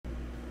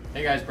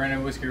Hey guys,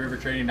 Brandon,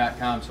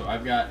 WhiskeyRiverTrading.com. So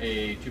I've got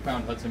a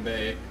 2-pound Hudson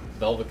Bay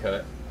velvet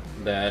cut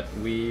that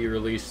we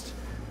released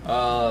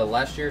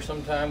last year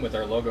sometime with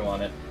our logo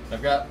on it.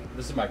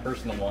 This is my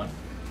personal one,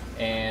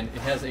 and it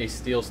has a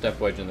steel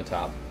step wedge in the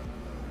top.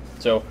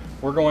 So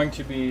we're going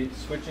to be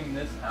switching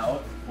this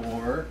out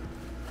for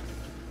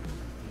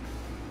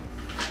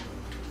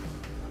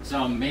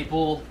some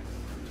maple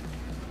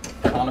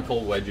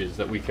conical wedges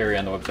that we carry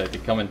on the website. They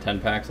come in 10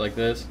 packs like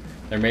this.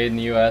 They're made in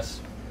the U.S.,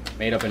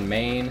 made up in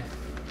Maine,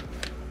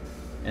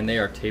 and they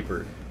are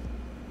tapered.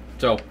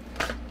 So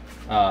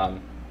our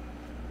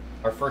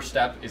first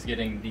step is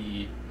getting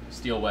the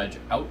steel wedge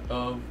out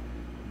of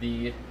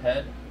the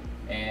head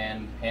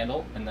and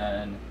handle, and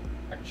then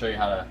I can show you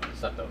how to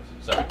set those.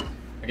 So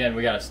again,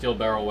 we got a steel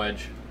barrel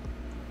wedge,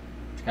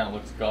 which kind of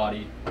looks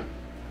gaudy.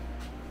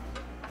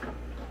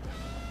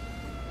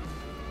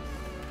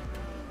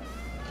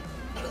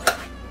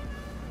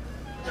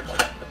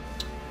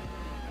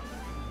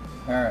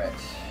 Alright,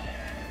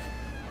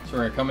 so we're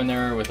going to come in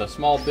there with a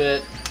small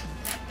bit,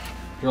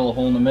 drill a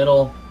hole in the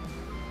middle.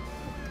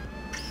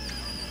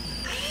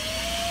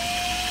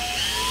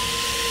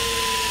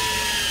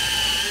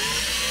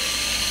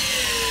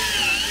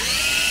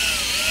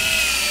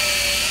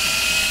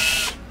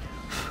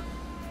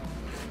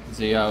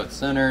 See how it's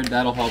centered.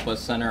 That'll help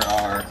us center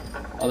our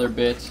other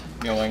bit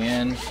going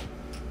in.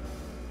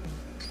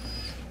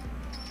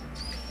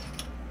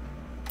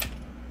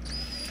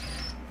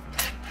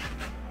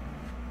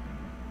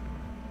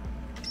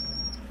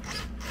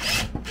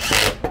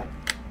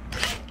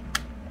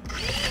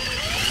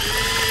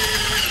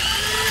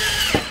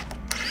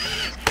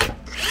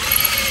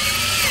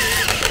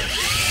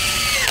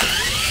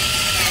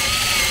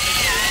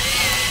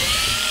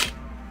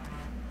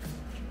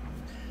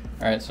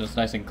 Alright, so it's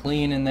nice and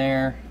clean in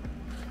there.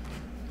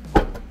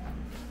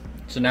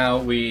 So now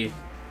we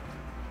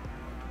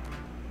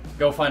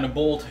go find a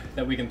bolt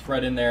that we can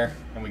thread in there,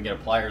 and we can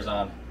get pliers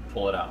on,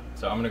 pull it out.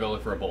 So I'm gonna go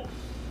look for a bolt.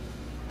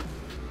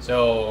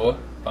 So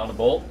found a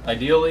bolt.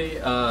 Ideally,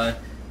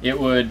 it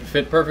would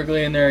fit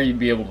perfectly in there. You'd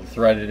be able to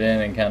thread it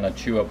in and kind of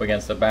chew up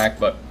against the back,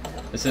 but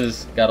this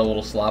has got a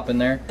little slop in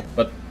there.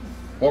 But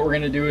what we're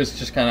gonna do is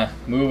just kind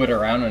of move it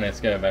around, and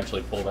it's gonna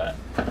eventually pull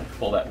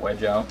that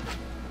wedge out.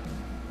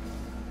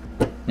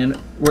 And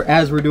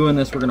as we're doing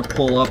this, we're going to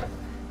pull up,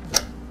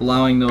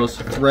 allowing those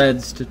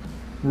threads to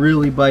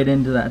really bite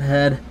into that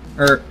head,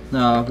 or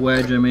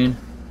wedge, I mean.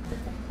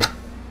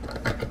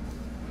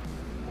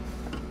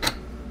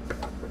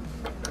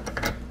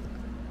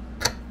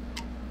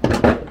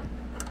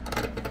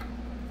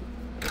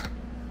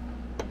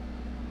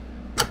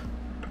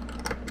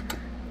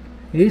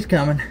 He's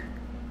coming.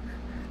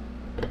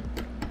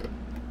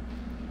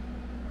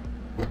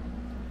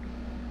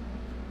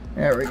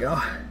 There we go.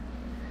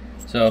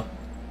 So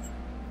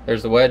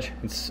there's the wedge.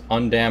 It's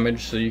undamaged,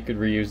 so you could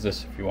reuse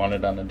this if you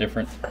wanted on a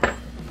different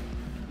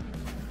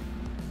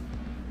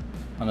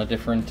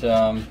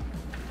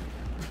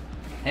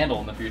handle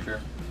in the future.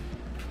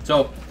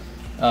 So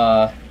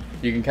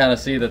you can kind of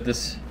see that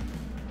this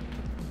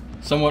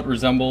somewhat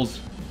resembles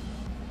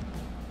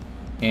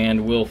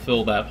and will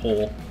fill that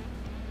hole.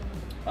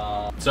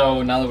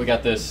 So now that we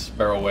got this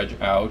barrel wedge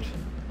out,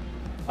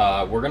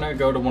 we're gonna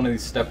go to one of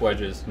these step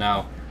wedges.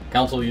 Now,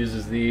 Council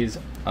uses these.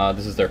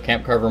 This is their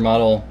Camp Carver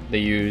model. They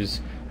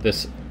use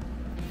this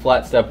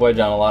flat step wedge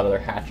on a lot of their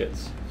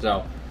hatchets.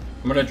 So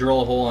I'm gonna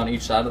drill a hole on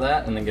each side of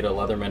that and then get a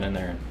Leatherman in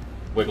there and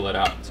wiggle it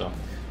out. So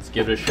let's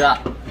give it a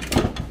shot.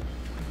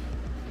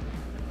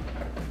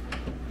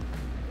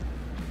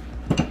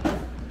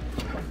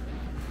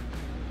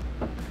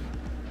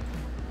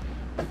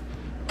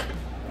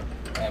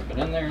 Clamp it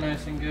in there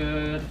nice and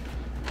good.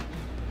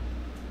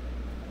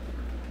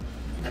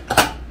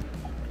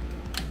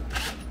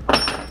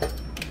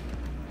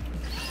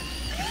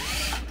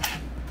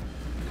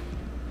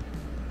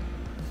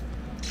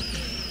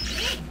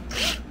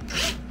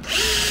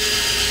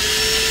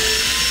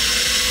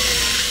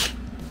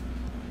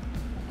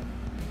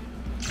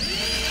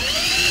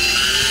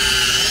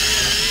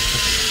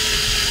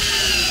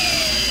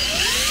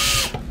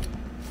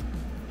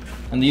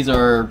 And these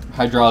are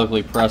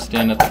hydraulically pressed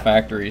in at the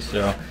factory,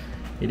 so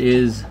it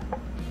is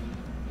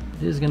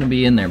going to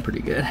be in there pretty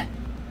good.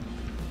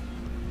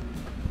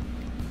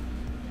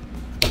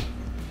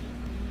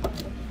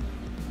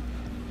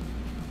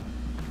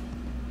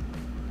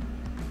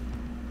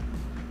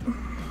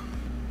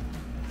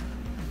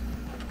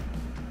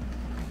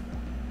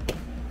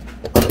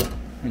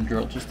 And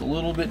drill just a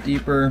little bit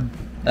deeper.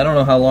 I don't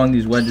know how long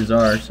these wedges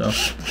are, so.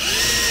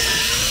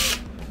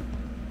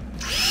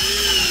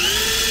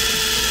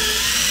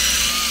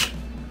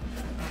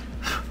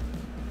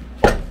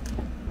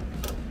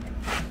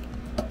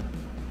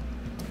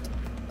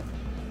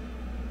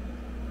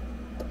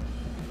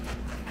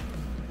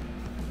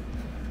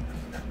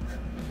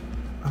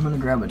 I'm gonna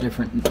grab a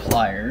different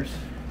pliers.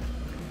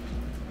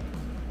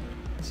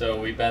 So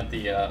we bent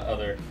the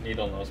other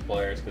needle nose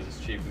pliers because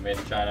it's cheap and made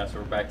in China, so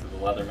we're back to the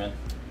Leatherman.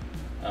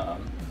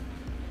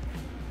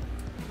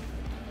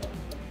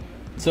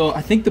 So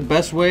I think the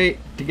best way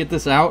to get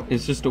this out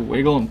is just to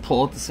wiggle and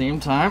pull at the same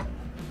time.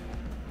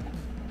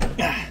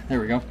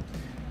 There we go.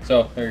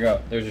 So there you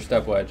go. There's your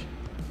step wedge.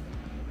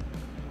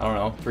 I don't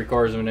know,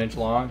 3/4 of an inch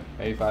long,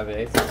 maybe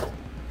 5/8.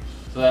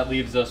 So that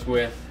leaves us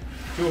with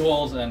 2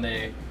 holes and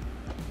a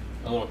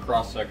little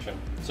cross section.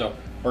 So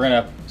we're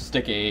gonna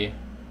stick a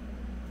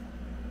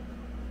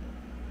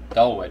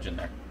dowel wedge in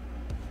there.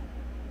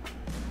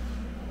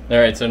 All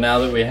right, so now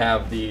that we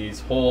have these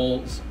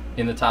holes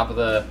in the top of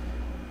the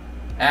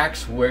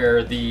axe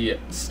where the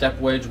step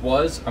wedge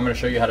was, I'm going to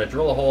show you how to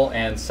drill a hole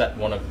and set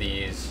one of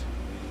these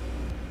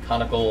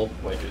conical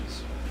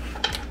wedges.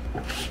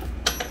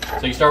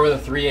 So you start with a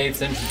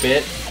 3/8 inch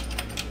bit.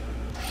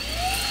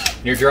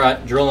 You're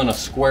drilling a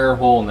square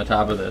hole in the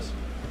top of this.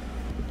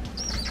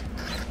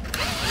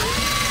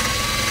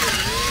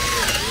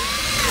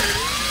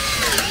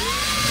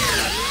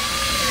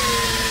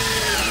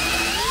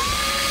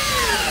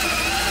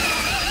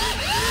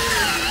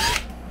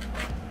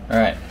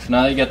 Alright, so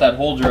now that you get that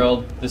hole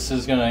drilled, this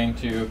is going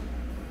to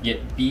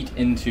get beat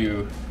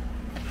into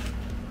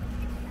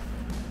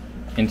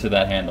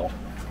that handle.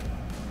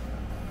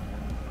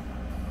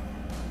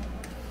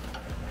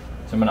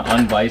 So I'm going to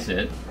unvise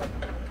it.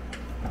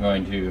 I'm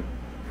going to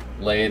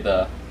lay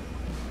the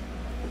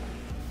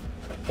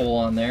hole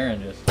on there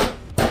and just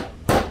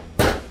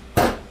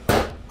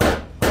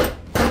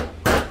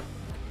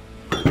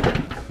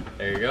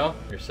there you go,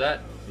 you're set.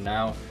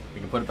 Now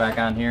we can put it back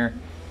on here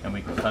and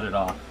we can cut it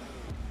off.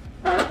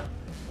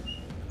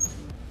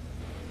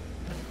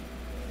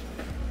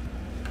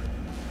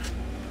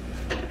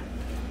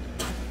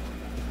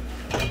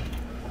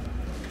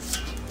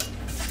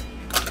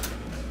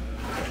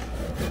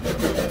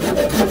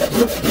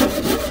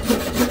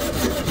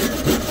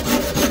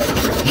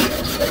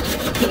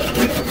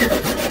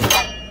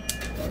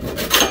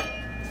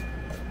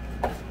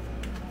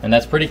 And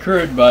that's pretty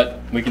crude, but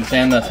we can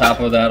sand the top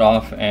of that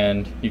off,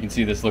 and you can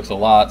see this looks a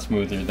lot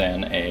smoother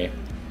than a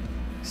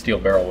steel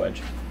barrel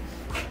wedge.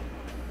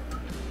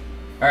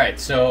 Alright,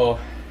 so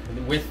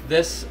with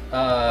this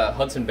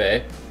Hudson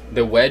Bay,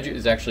 the wedge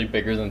is actually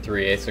bigger than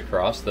 3/8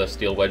 across, the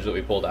steel wedge that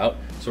we pulled out.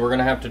 So we're going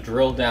to have to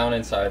drill down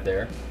inside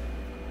there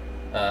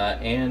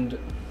and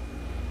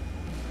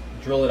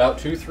drill it out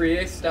to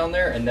 3/8 down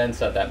there, and then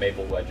set that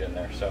maple wedge in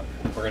there. So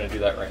we're going to do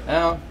that right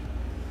now.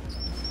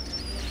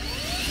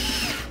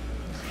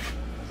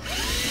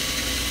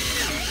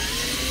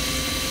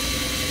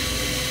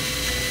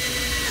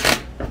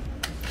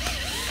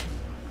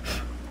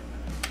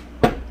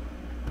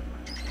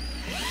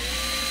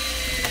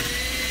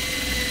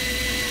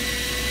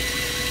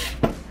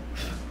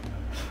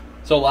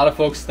 So a lot of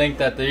folks think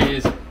that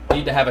these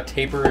need to have a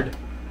tapered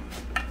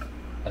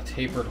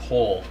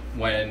hole,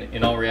 when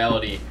in all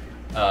reality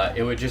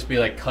it would just be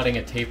like cutting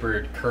a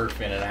tapered kerf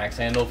in an axe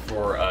handle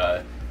for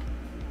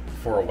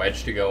a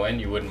wedge to go in.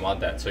 You wouldn't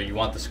want that. So you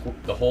want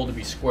the hole to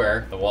be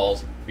square, the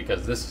walls,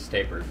 because this is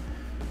tapered.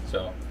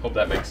 So hope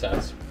that makes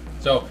sense.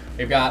 So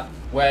we've got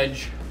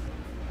wedge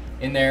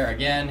in there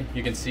again.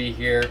 You can see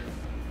here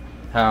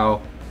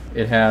how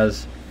it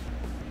has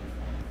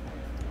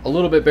a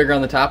little bit bigger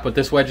on the top, but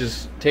this wedge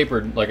is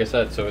tapered, like I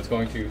said, so it's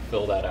going to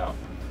fill that out.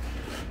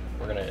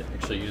 We're going to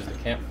actually use the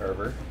camp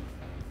carver,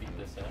 beat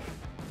this in.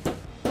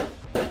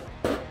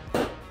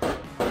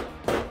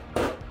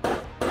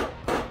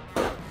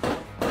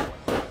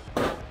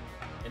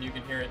 And you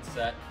can hear it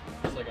set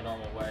just like a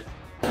normal wedge.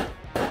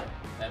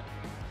 And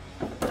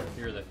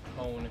hear the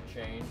tone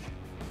change.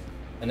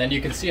 And then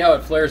you can see how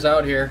it flares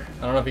out here.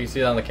 I don't know if you can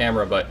see that on the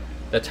camera, but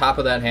the top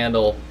of that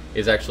handle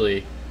is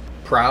actually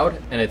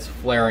proud, and it's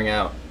flaring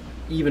out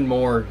even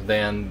more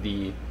than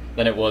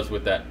it was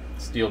with that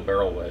steel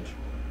barrel wedge.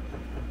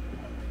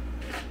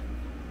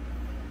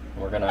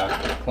 We're gonna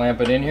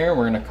clamp it in here.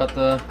 We're gonna cut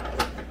the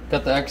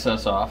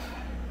excess off.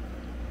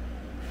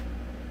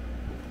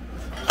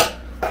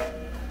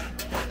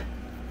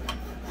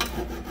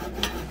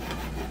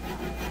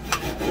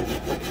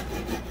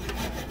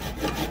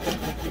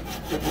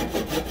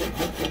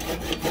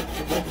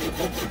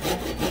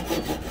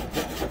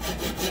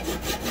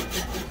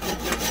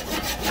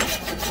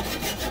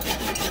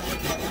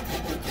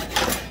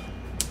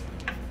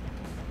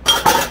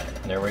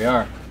 There we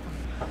are.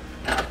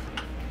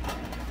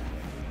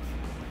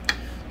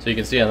 So you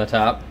can see on the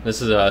top,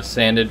 this is a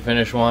sanded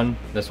finish one.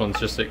 This one's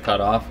just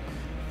cut off.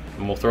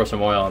 And we'll throw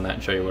some oil on that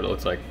and show you what it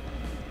looks like.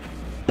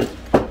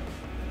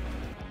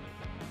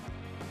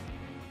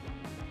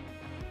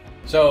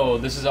 So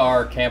this is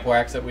our camp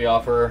wax that we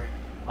offer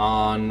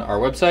on our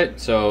website.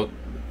 So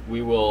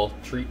we will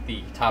treat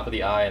the top of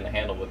the eye and the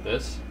handle with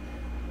this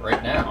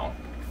right now.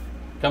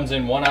 Comes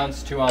in 1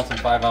 ounce, 2 ounce, and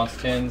 5 ounce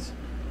tins.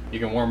 You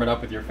can warm it up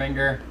with your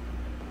finger.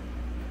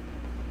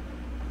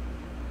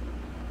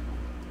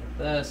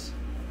 This,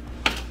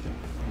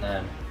 and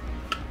then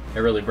it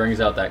really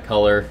brings out that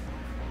color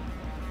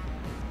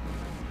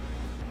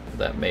of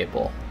that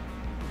maple.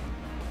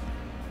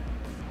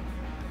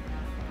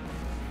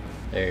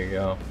 There you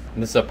go.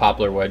 And this is a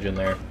poplar wedge in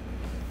there,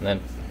 and then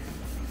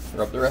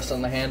rub the rest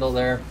on the handle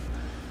there.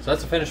 So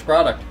that's the finished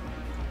product.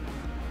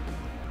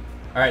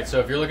 Alright, so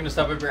if you're looking to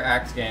step up your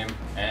axe game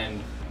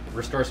and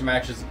restore some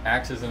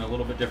axes in a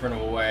little bit different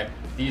of a way,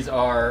 these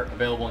are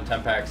available in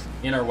 10 packs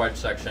in our wedge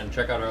section.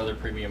 Check out our other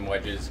premium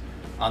wedges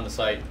on the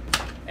site.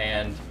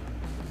 And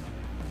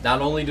not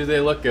only do they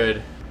look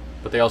good,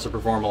 but they also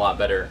perform a lot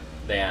better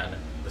than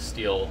the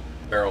steel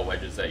barrel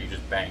wedges that you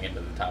just bang into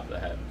the top of the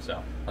head.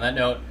 So on that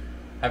note,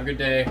 have a good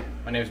day.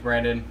 My name is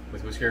Brandon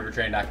with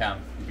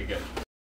WhiskeyRiverTraining.com. Be good.